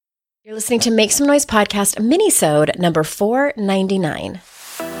You're listening to Make Some Noise podcast, mini-sode number 499.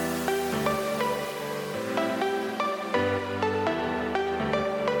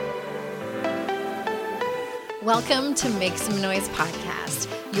 Welcome to Make Some Noise podcast,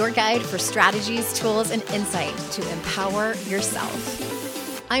 your guide for strategies, tools, and insight to empower yourself.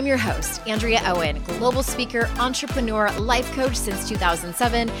 I'm your host, Andrea Owen, global speaker, entrepreneur, life coach since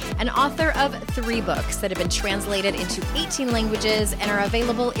 2007, and author of 3 books that have been translated into 18 languages and are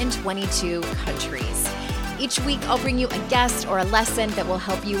available in 22 countries. Each week, I'll bring you a guest or a lesson that will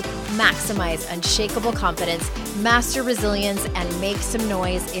help you maximize unshakable confidence, master resilience, and make some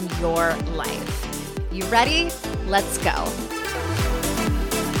noise in your life. You ready? Let's go.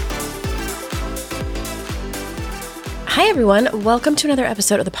 Hi, everyone. Welcome to another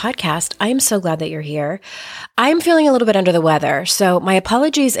episode of the podcast. I am so glad that you're here. I'm feeling a little bit under the weather, so my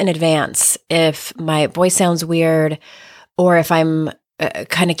apologies in advance if my voice sounds weird or if I'm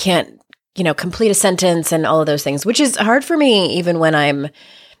kind of can't, complete a sentence and all of those things, which is hard for me even when I'm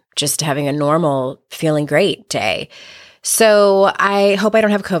just having a normal, feeling great day. So I hope I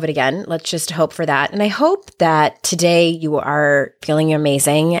don't have COVID again. Let's just hope for that. And I hope that today you are feeling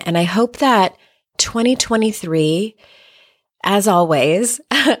amazing. And I hope that 2023, as always,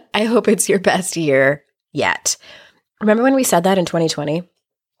 I hope it's your best year yet. Remember when we said that in 2020?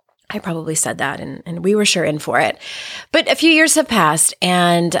 I probably said that and we were sure in for it. But a few years have passed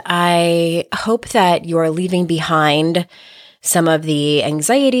and I hope that you're leaving behind some of the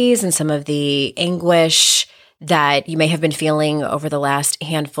anxieties and some of the anguish that you may have been feeling over the last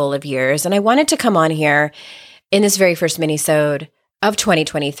handful of years. And I wanted to come on here in this very first mini-sode of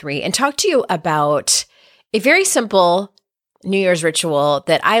 2023 and talk to you about a very simple New Year's ritual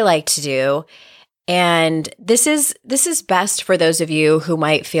that I like to do. And this is best for those of you who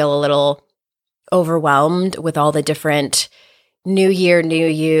might feel a little overwhelmed with all the different New Year, New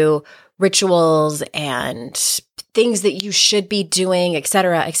You rituals and things that you should be doing, et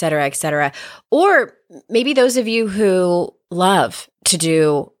cetera, et cetera, et cetera. Or maybe those of you who love to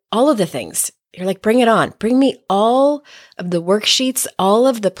do all of the things. You're like, bring it on. Bring me all of the worksheets, all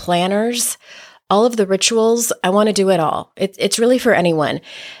of the planners, all of the rituals. I want to do it all. It's really for anyone.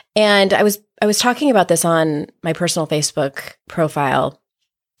 And I was talking about this on my personal Facebook profile.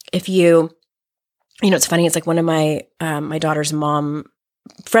 If you it's funny. It's like one of my my daughter's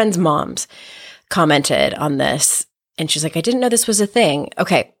friend's moms commented on this, and she's like, "I didn't know this was a thing."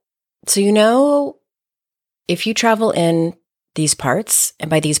 Okay, so if you travel in these parts, and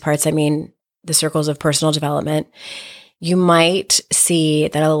by these parts I mean the circles of personal development, you might see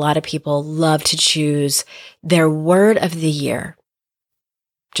that a lot of people love to choose their word of the year.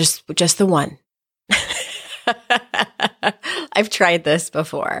 Just the one. I've tried this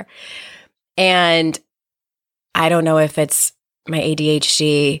before. And I don't know if it's my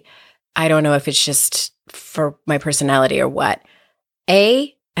ADHD. I don't know if it's just for my personality or what.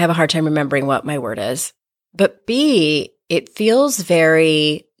 A, I have a hard time remembering what my word is. But B, it feels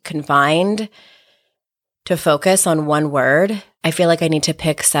very confined to focus on one word. I feel like I need to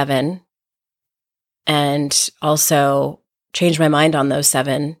pick 7 and also change my mind on those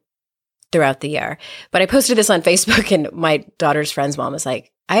 7 throughout the year. But I posted this on Facebook and my daughter's friend's mom was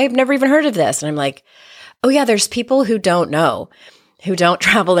like, I've never even heard of this. And I'm like, oh yeah, there's people who don't know, who don't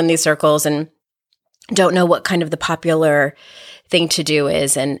travel in these circles and don't know what kind of the popular thing to do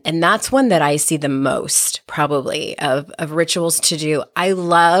is. And that's one that I see the most probably of rituals to do. I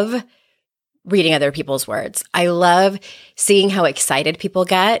love reading other people's words. I love seeing how excited people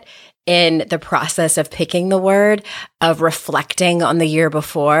get in the process of picking the word, of reflecting on the year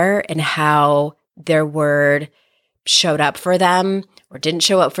before and how their word showed up for them or didn't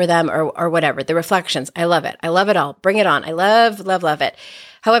show up for them or whatever. The reflections. I love it. I love it all. Bring it on. I love, love, love it.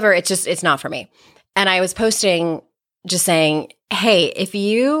 However, it's not for me. And I was posting just saying, hey, if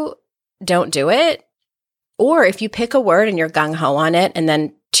you don't do it, or if you pick a word and you're gung-ho on it and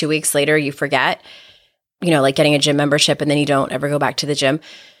then 2 weeks later you forget, like getting a gym membership and then you don't ever go back to the gym,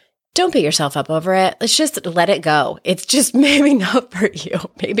 don't beat yourself up over it. Let's just let it go. It's just maybe not for you.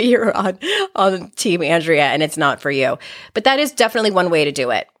 Maybe you're on Team Andrea and it's not for you. But that is definitely one way to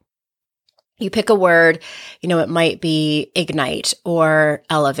do it. You pick a word, it might be ignite or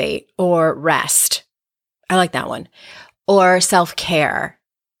elevate or rest. I like that one. Or self-care.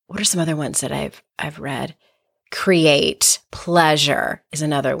 What are some other ones that I've read? Create, pleasure is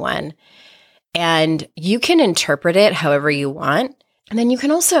another one. And you can interpret it however you want. And then you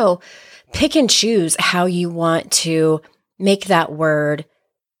can also pick and choose how you want to make that word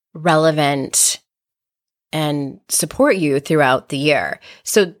relevant and support you throughout the year.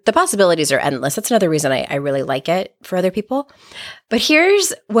 So the possibilities are endless. That's another reason I really like it for other people. But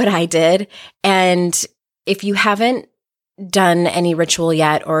here's what I did. And if you haven't done any ritual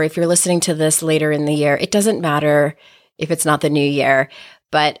yet, or if you're listening to this later in the year, it doesn't matter if it's not the new year.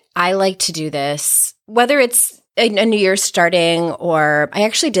 But I like to do this, whether it's a new year starting, or I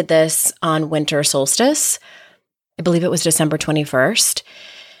actually did this on winter solstice. I believe it was December 21st.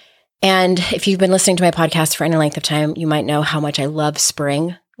 And if you've been listening to my podcast for any length of time, you might know how much I love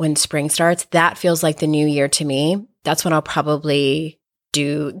spring. When spring starts, that feels like the new year to me. That's when I'll probably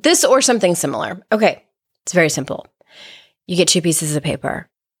do this or something similar. Okay, it's very simple. You get 2 pieces of paper,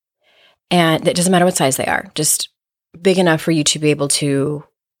 and it doesn't matter what size they are, just big enough for you to be able to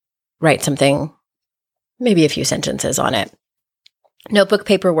write something, maybe a few sentences on it. Notebook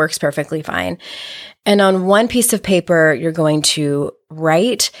paper works perfectly fine. And on one piece of paper, you're going to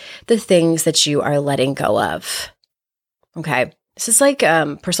write the things that you are letting go of. Okay. This is like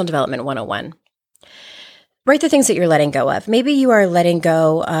personal development 101. Write the things that you're letting go of. Maybe you are letting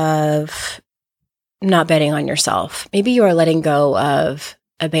go of not betting on yourself. Maybe you are letting go of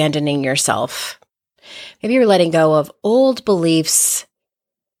abandoning yourself. Maybe you're letting go of old beliefs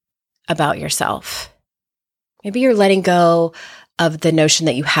about yourself. Maybe you're letting go of the notion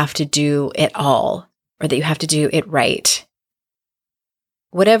that you have to do it all, or that you have to do it right.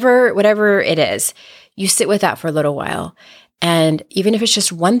 Whatever it is, you sit with that for a little while. And even if it's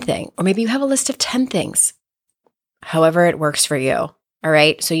just one thing, or maybe you have a list of 10 things, however it works for you. All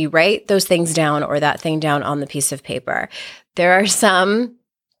right. So you write those things down, or that thing down on the piece of paper. There are some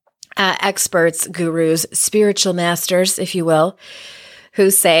experts, gurus, spiritual masters, if you will, who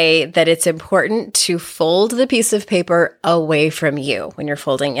say that it's important to fold the piece of paper away from you when you're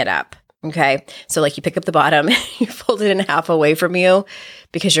folding it up. Okay. So like you pick up the bottom, you fold it in half away from you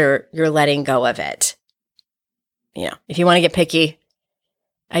because you're letting go of it. You know, if you want to get picky,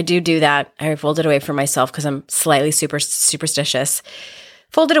 I do that. I fold it away from myself because I'm slightly superstitious.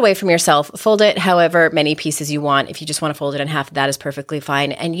 Fold it away from yourself. Fold it however many pieces you want. If you just want to fold it in half, that is perfectly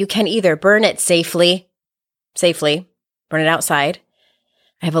fine. And you can either burn it safely, burn it outside.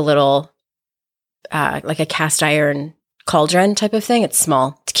 I have a little, like a cast iron cauldron type of thing. It's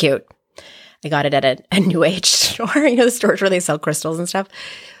small. It's cute. I got it at a New Age store, the stores where they sell crystals and stuff.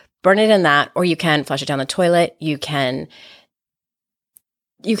 Burn it in that, or you can flush it down the toilet. You can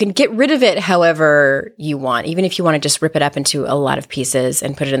get rid of it however you want, even if you want to just rip it up into a lot of pieces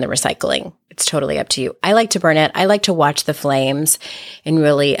and put it in the recycling. It's totally up to you. I like to burn it. I like to watch the flames and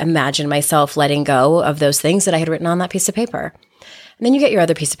really imagine myself letting go of those things that I had written on that piece of paper. And then you get your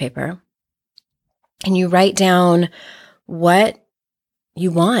other piece of paper and you write down what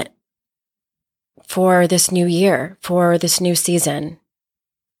you want for this new year, for this new season,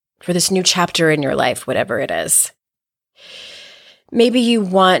 for this new chapter in your life, whatever it is. Maybe you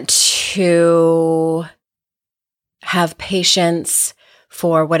want to have patience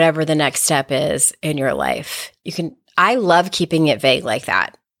for whatever the next step is in your life. I love keeping it vague like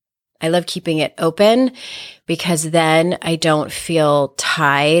that. I love keeping it open because then I don't feel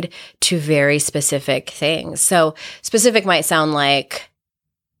tied to very specific things. So specific might sound like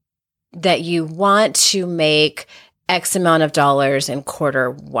that you want to make X amount of dollars in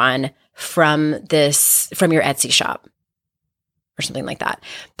Q1 from your Etsy shop or something like that.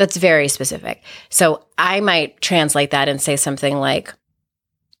 That's very specific. So I might translate that and say something like,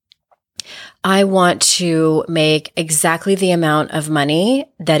 I want to make exactly the amount of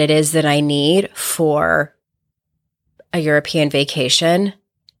money that it is that I need for a European vacation.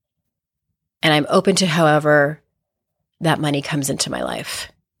 And I'm open to however that money comes into my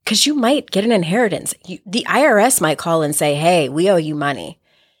life. Because you might get an inheritance. The IRS might call and say, hey, we owe you money.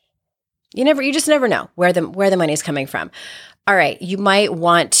 You just never know where the money is coming from. All right. You might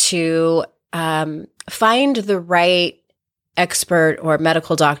want to find the right expert or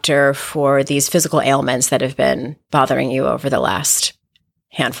medical doctor for these physical ailments that have been bothering you over the last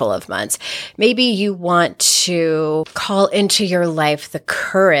handful of months. Maybe you want to call into your life the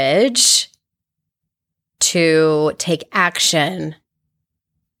courage to take action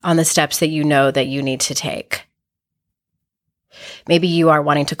on the steps that you know that you need to take. Maybe you are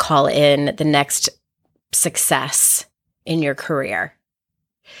wanting to call in the next success in your career.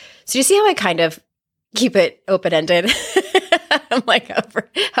 So you see how I kind of keep it open-ended? I'm like,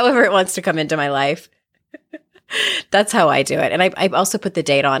 however it wants to come into my life. That's how I do it. And I also put the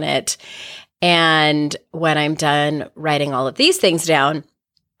date on it. And when I'm done writing all of these things down,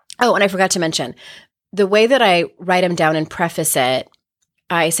 oh, and I forgot to mention, the way that I write them down and preface it,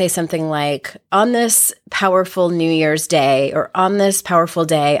 I say something like, on this powerful New Year's Day, or on this powerful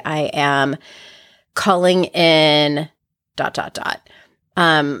day, I am calling in ...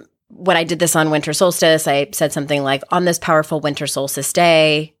 When I did this on winter solstice, I said something like, on this powerful winter solstice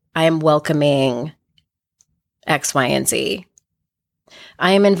day, I am welcoming X, Y, and Z.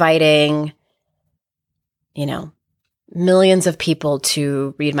 I am inviting, millions of people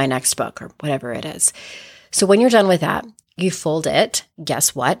to read my next book or whatever it is. So when you're done with that, you fold it,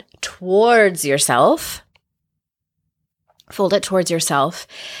 guess what? Towards yourself. Fold it towards yourself.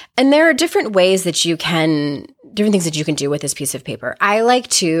 And there are different things that you can do with this piece of paper. I like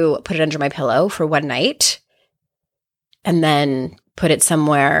to put it under my pillow for one night and then put it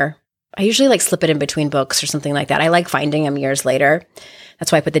somewhere. I usually slip it in between books or something like that. I like finding them years later. That's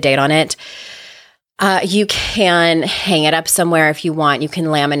why I put the date on it. You can hang it up somewhere if you want. You can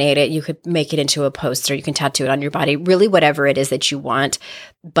laminate it. You could make it into a poster. You can tattoo it on your body, really whatever it is that you want.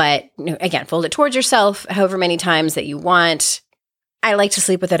 But again, fold it towards yourself however many times that you want. I like to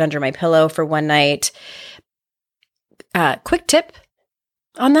sleep with it under my pillow for one night. Quick tip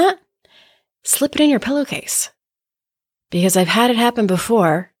on that, slip it in your pillowcase. Because I've had it happen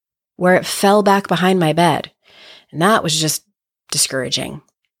before where it fell back behind my bed. And that was just discouraging.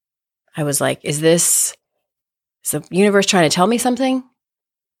 I was like, is the universe trying to tell me something?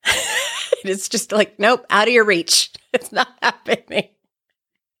 It's just nope, out of your reach. It's not happening.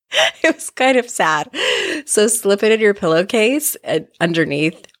 It was kind of sad. So slip it in your pillowcase and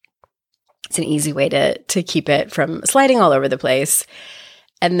underneath. It's an easy way to keep it from sliding all over the place.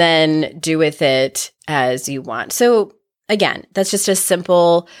 And then do with it as you want. So again, that's just a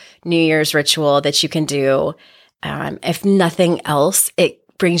simple New Year's ritual that you can do. If nothing else, it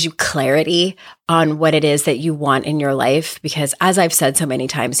brings you clarity on what it is that you want in your life. Because as I've said so many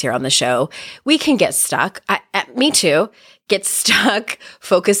times here on the show, we can get stuck. Me too. Get stuck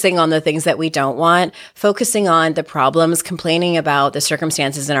focusing on the things that we don't want, focusing on the problems, complaining about the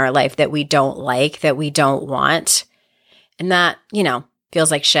circumstances in our life that we don't like, that we don't want. And that,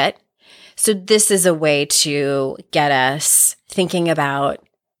 feels like shit. So this is a way to get us thinking about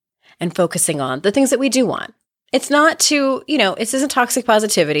and focusing on the things that we do want. It's not to, this isn't toxic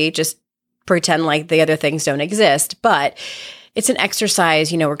positivity, just pretend like the other things don't exist, but it's an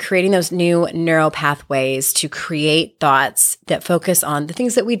exercise. We're creating those new neural pathways to create thoughts that focus on the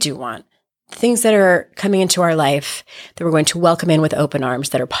things that we do want, the things that are coming into our life that we're going to welcome in with open arms,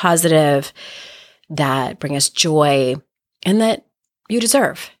 that are positive, that bring us joy, and that you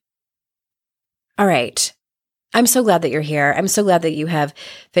deserve. All right. I'm so glad that you're here. I'm so glad that you have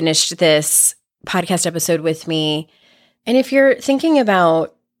finished this podcast episode with me. And if you're thinking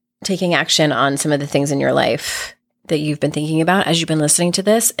about taking action on some of the things in your life that you've been thinking about as you've been listening to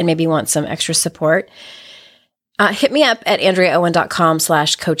this and maybe want some extra support, hit me up at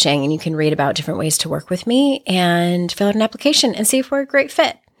AndreaOwen.com/coaching and you can read about different ways to work with me and fill out an application and see if we're a great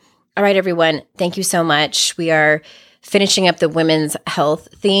fit. All right, everyone. Thank you so much. We are finishing up the women's health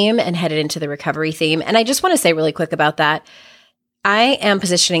theme and headed into the recovery theme. And I just want to say really quick about that. I am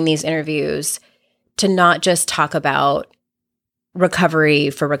positioning these interviews to not just talk about recovery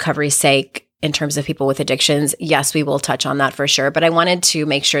for recovery's sake in terms of people with addictions. Yes, we will touch on that for sure. But I wanted to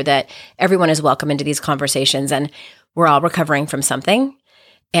make sure that everyone is welcome into these conversations and we're all recovering from something.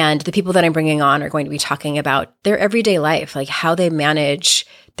 And the people that I'm bringing on are going to be talking about their everyday life, like how they manage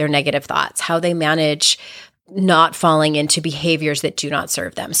their negative thoughts, how they manage not falling into behaviors that do not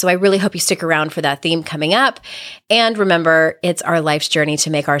serve them. So I really hope you stick around for that theme coming up. And remember, it's our life's journey to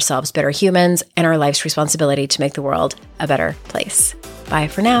make ourselves better humans and our life's responsibility to make the world a better place. Bye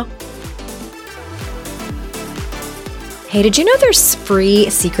for now. Hey, did you know there's free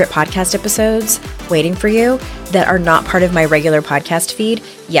secret podcast episodes waiting for you that are not part of my regular podcast feed?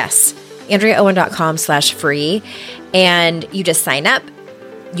 Yes, AndreaOwen.com/free. And you just sign up.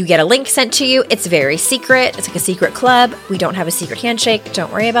 You get a link sent to you. It's very secret. It's like a secret club. We don't have a secret handshake.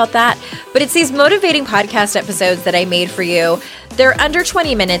 Don't worry about that. But it's these motivating podcast episodes that I made for you. They're under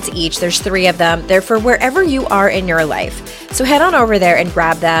 20 minutes each. There's 3 of them. They're for wherever you are in your life. So head on over there and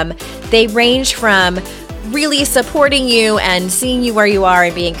grab them. They range from really supporting you and seeing you where you are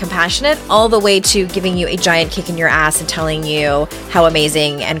and being compassionate, all the way to giving you a giant kick in your ass and telling you how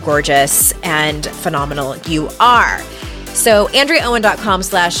amazing and gorgeous and phenomenal you are. So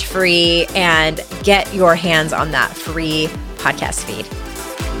AndreaOwen.com/free and get your hands on that free podcast feed.